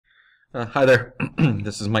Hi there.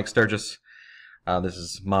 This is Mike Sturgis. This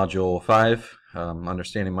is Module 5,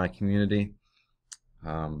 Understanding My Community,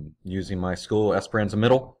 using my school, Esperanza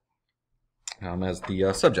Middle, as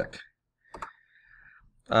the subject.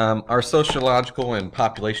 Our sociological and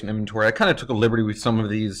population inventory, I kind of took a liberty with some of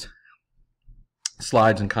these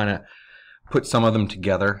slides and kind of put some of them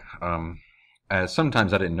together, as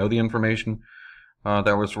sometimes I didn't know the information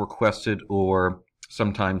that was requested, or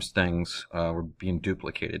sometimes things were being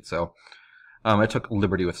duplicated. So I took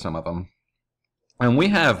liberty with some of them. And we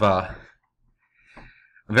have a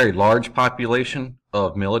very large population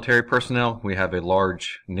of military personnel. We have a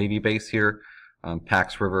large Navy base here,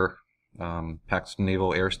 Pax River, Pax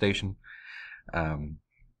Naval Air Station,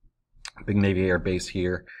 big Navy Air Base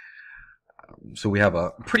here. So we have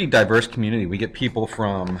a pretty diverse community. We get people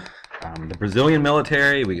from the Brazilian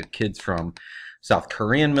military, we get kids from South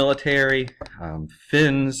Korean military,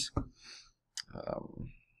 Finns,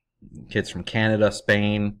 kids from Canada,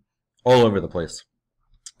 Spain, all over the place.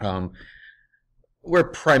 We're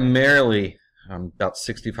primarily about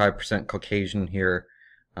 65% Caucasian here,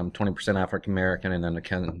 20% African American, and then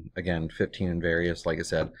again 15 in various, like I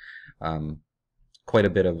said, quite a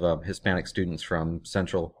bit of Hispanic students from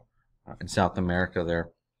Central and South America there.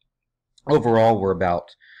 Overall, we're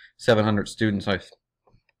about 700 students. I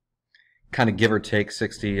kind of give or take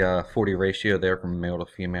 60-40 ratio there from male to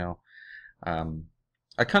female.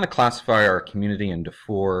 I kind of classify our community into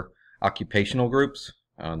 4 occupational groups.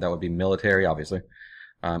 That would be military, obviously,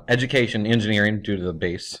 education, engineering, due to the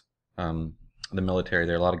base, the military.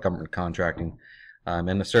 There are a lot of government contracting,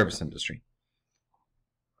 and the service industry.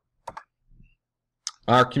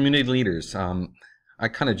 Our community leaders, I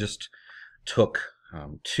kind of just took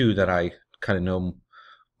 2 that I kind of know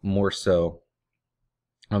more so.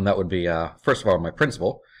 That would be, first of all, my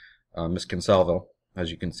principal, Ms. Consalvo,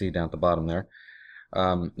 as you can see down at the bottom there.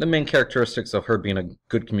 The main characteristics of her being a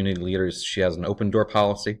good community leader is she has an open door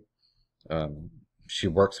policy. She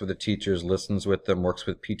works with the teachers, listens with them, works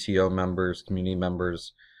with PTO members, community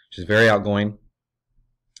members. She's very outgoing.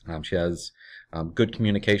 She has good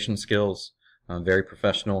communication skills, very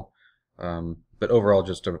professional, but overall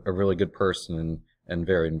just a really good person and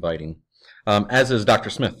very inviting. As is Dr.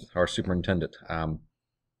 Smith, our superintendent.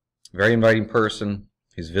 Very inviting person.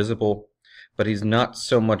 He's visible, but he's not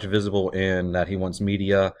so much visible in that he wants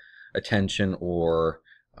media attention, or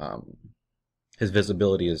his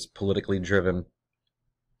visibility is politically driven.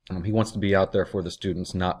 He wants to be out there for the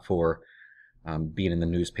students, not for being in the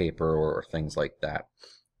newspaper or things like that,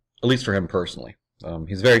 at least for him personally.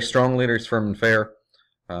 He's a very strong leader, he's firm and fair,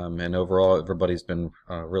 and overall everybody's been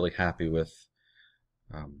really happy with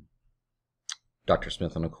Dr.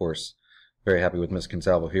 Smith, and of course very happy with Ms.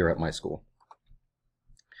 Consalvo here at my school.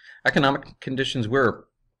 Economic conditions, we're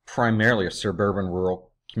primarily a suburban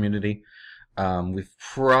rural community. We've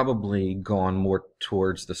probably gone more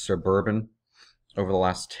towards the suburban over the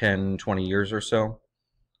last 10-20 years or so.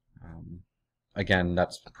 Again,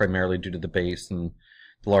 that's primarily due to the base and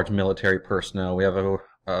the large military personnel. We have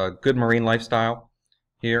a good marine lifestyle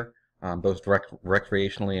here, both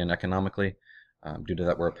recreationally and economically. Due to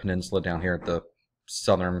that, we're a peninsula down here at the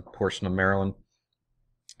southern portion of Maryland,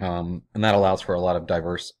 and that allows for a lot of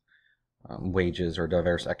diverse wages, or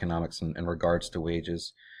diverse economics in regards to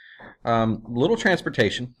wages. Little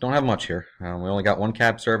transportation, don't have much here. We only got 1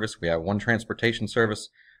 cab service. We have 1 transportation service,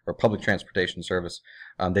 or public transportation service.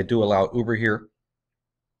 They do allow Uber here,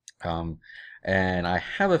 and I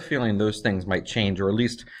have a feeling those things might change, or at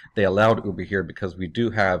least they allowed Uber here because we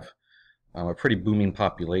do have a pretty booming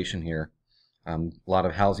population here. A lot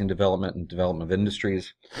of housing development and development of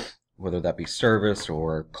industries, whether that be service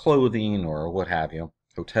or clothing or what have you,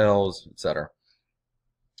 hotels, etc.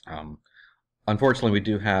 Unfortunately, we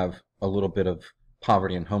do have a little bit of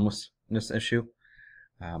poverty and homelessness issue,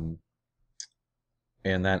 and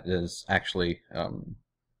that is actually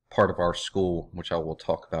part of our school, which I will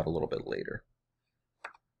talk about a little bit later.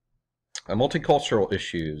 Multicultural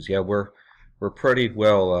issues, yeah, we're pretty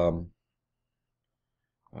well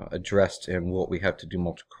addressed in what we have to do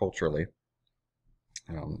multiculturally,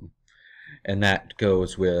 and that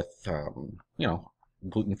goes with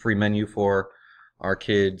gluten-free menu for our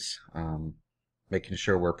kids, making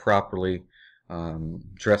sure we're properly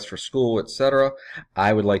dressed for school, etc.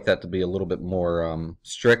 I would like that to be a little bit more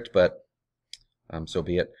strict, but so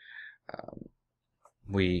be it.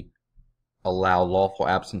 We allow lawful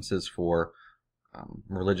absences for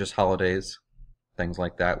religious holidays, things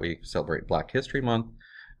like that. We celebrate Black History Month.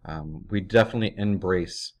 We definitely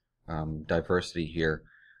embrace diversity here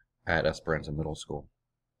at Esperanza Middle School,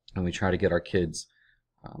 and we try to get our kids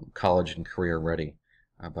college and career ready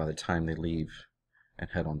by the time they leave and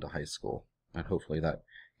head on to high school. And hopefully that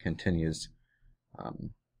continues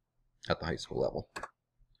at the high school level.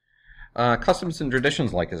 Customs and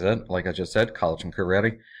traditions, like I just said, college and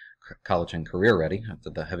career ready. After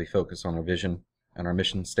the heavy focus on our vision and our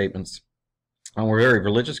mission statements. We're a very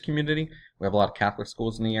religious community. We have a lot of Catholic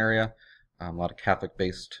schools in the area, a lot of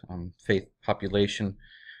Catholic-based faith population.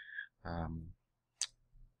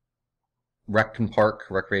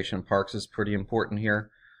 Recreation parks is pretty important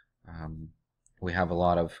here. We have a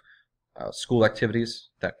lot of school activities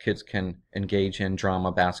that kids can engage in: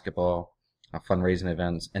 drama, basketball, fundraising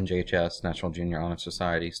events, NJHS, National Junior Honor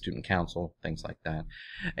Society, Student Council, things like that.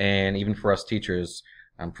 And even for us teachers,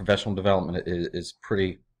 professional development is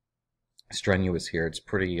pretty strenuous here. It's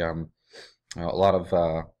pretty a lot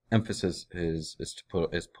of emphasis is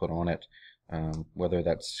put on it, whether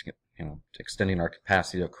that's extending our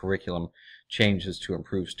capacity of curriculum changes to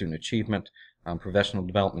improve student achievement. Professional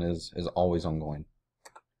development is always ongoing.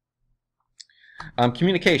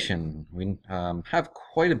 Communication. We have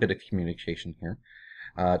quite a bit of communication here.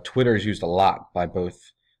 Twitter is used a lot by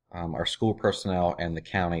both our school personnel and the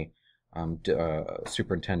county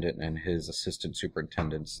superintendent and his assistant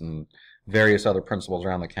superintendents and various other principals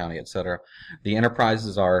around the county, etc. The Enterprise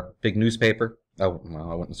is our big newspaper. Oh,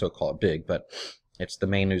 well, I wouldn't so call it big, but it's the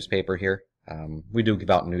main newspaper here. We do give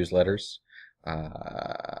out newsletters.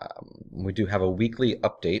 We do have a weekly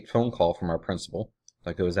update phone call from our principal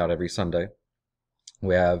that goes out every Sunday.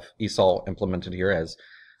 We have ESOL implemented here, as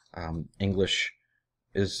English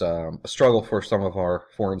is a struggle for some of our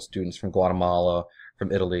foreign students from Guatemala,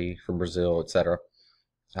 from Italy, from Brazil, etc.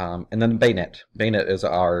 And then Baynet. Baynet is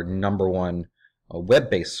our #1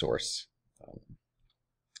 web-based source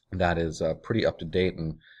that is pretty up-to-date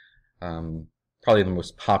and probably the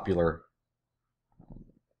most popular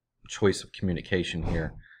choice of communication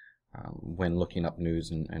here when looking up news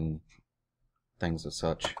and things as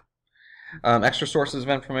such. Extra sources of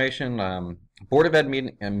information. Board of Ed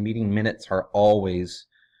meeting minutes are always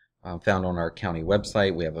found on our county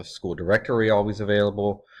website. We have a school directory always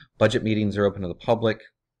available. Budget meetings are open to the public.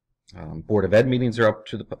 Board of Ed meetings are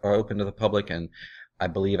open to the public, and I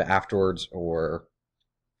believe afterwards, or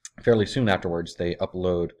fairly soon afterwards, they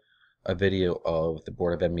upload a video of the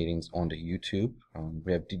Board of Ed meetings onto YouTube.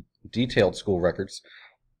 We have detailed school records,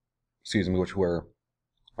 which we're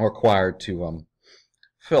required to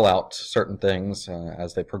fill out certain things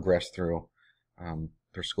as they progress through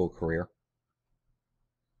their school career.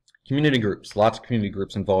 Community groups. Lots of community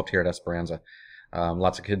groups involved here at Esperanza.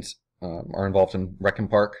 Lots of kids are involved in Rec and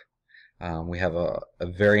Park. We have a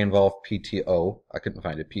very involved PTO. I couldn't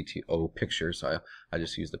find a PTO picture, so I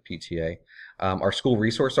just used the PTA. Our school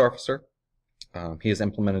resource officer, he has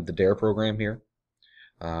implemented the DARE program here.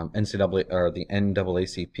 The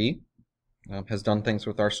NAACP has done things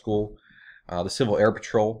with our school. The Civil Air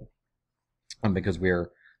Patrol, because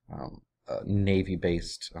we're a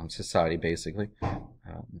Navy-based society, basically.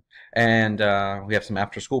 And we have some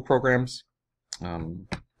after-school programs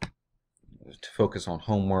to focus on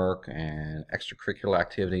homework and extracurricular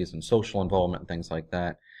activities and social involvement and things like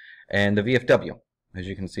that. And the VFW, as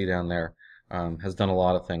you can see down there, has done a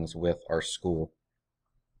lot of things with our school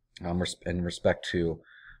in respect to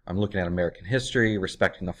looking at American history,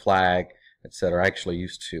 respecting the flag, etc. I actually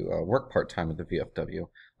used to work part-time at the VFW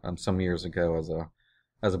some years ago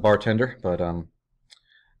as a bartender, but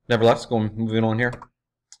nevertheless, moving on here.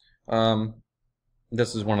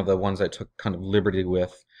 This is one of the ones I took kind of liberty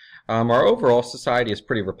with. Our overall society is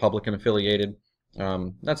pretty Republican affiliated.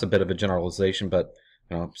 That's a bit of a generalization, but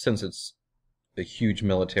since it's a huge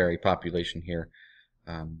military population here,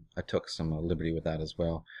 I took some liberty with that as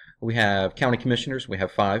well. We have county commissioners. We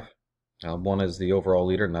have 5. One is the overall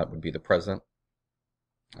leader, and that would be the president.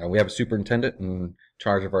 We have a superintendent in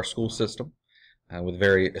charge of our school system, with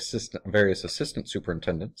various assistant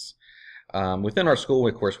superintendents. Within our school,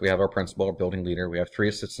 of course, we have our principal, our building leader. We have 3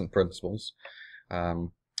 assistant principals.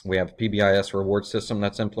 We have a PBIS reward system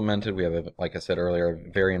that's implemented. We have, like I said earlier,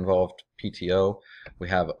 a very involved PTO. We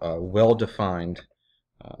have a well-defined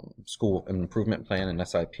school improvement plan and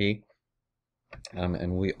SIP.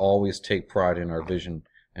 And we always take pride in our vision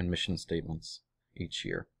and mission statements each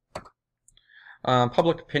year.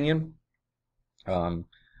 Public opinion.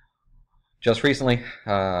 Just recently,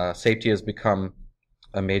 safety has become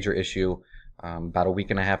a major issue. About a week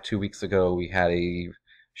and a half, 2 weeks ago, we had a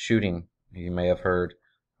shooting, you may have heard.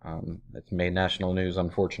 It's made national news,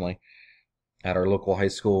 unfortunately, at our local high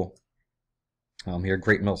school here,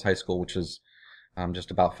 Great Mills High School, which is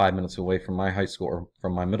just about 5 minutes away from my high school, or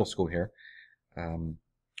from my middle school here,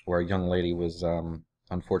 where a young lady was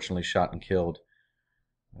unfortunately shot and killed,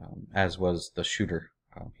 as was the shooter.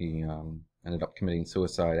 He ended up committing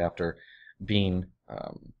suicide after being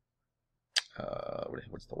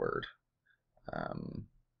what's the word?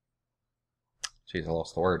 Geez, I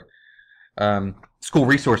lost the word. School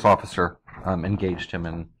resource officer engaged him,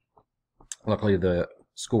 and luckily the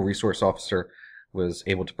school resource officer was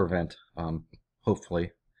able to prevent,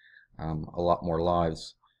 hopefully, a lot more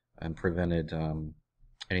lives, and prevented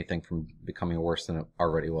anything from becoming worse than it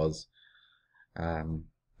already was.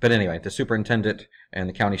 But anyway, the superintendent and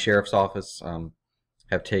the county sheriff's office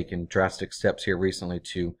have taken drastic steps here recently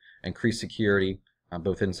to increase security,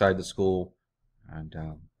 both inside the school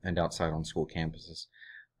and outside on school campuses.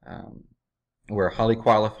 We're a highly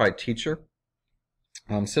qualified teacher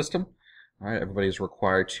system. All right, everybody's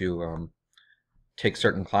required to take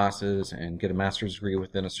certain classes and get a master's degree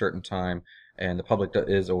within a certain time, and the public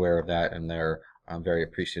is aware of that, and they're very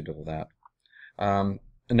appreciative of that.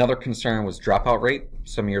 Another concern was dropout rate.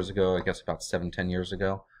 Some years ago, I guess about 7-10 years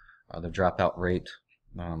ago, the dropout rate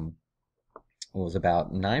was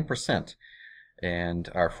about 9%, and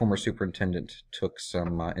our former superintendent took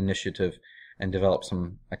some initiative and developed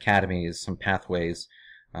some academies, some pathways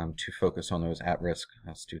to focus on those at-risk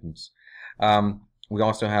students. We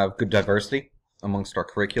also have good diversity amongst our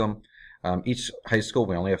curriculum. Each high school,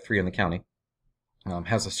 we only have 3 in the county,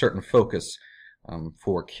 has a certain focus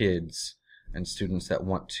for kids and students that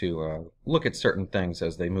want to look at certain things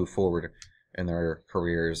as they move forward in their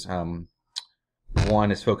careers.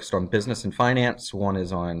 One is focused on business and finance, one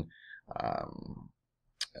is on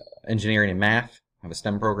engineering and math, I have a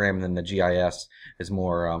STEM program, and then the GIS is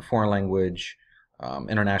more foreign language,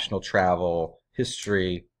 international travel,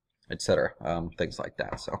 history, etc., things like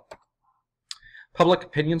that. So, public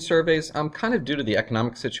opinion surveys, kind of due to the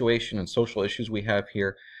economic situation and social issues we have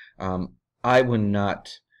here, I would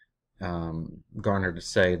not garner to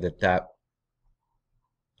say that that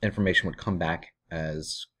information would come back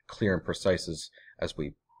as clear and precise as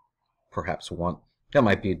we perhaps want. That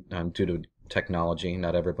might be due to technology.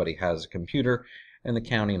 Not everybody has a computer in the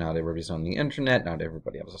county, not everybody's on the internet, not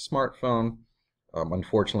everybody has a smartphone.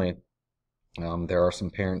 Unfortunately, there are some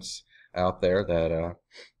parents out there that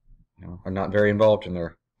are not very involved in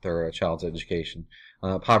their child's education.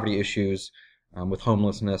 Poverty issues with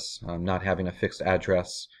homelessness, not having a fixed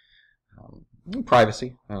address,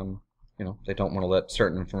 privacy. They don't want to let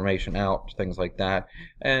certain information out, things like that.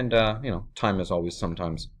 And time is always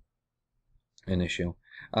sometimes an issue.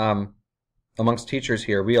 Amongst teachers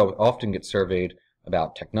here, we often get surveyed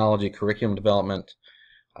about technology, curriculum development,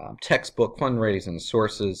 textbook fundraising,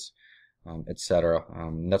 sources, etc.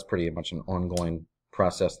 That's pretty much an ongoing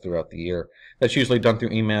process throughout the year. That's usually done through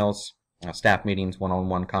emails, staff meetings,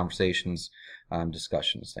 one-on-one conversations,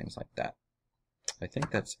 discussions, things like that. I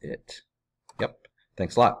think that's it. Yep.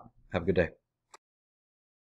 Thanks a lot. Have a good day.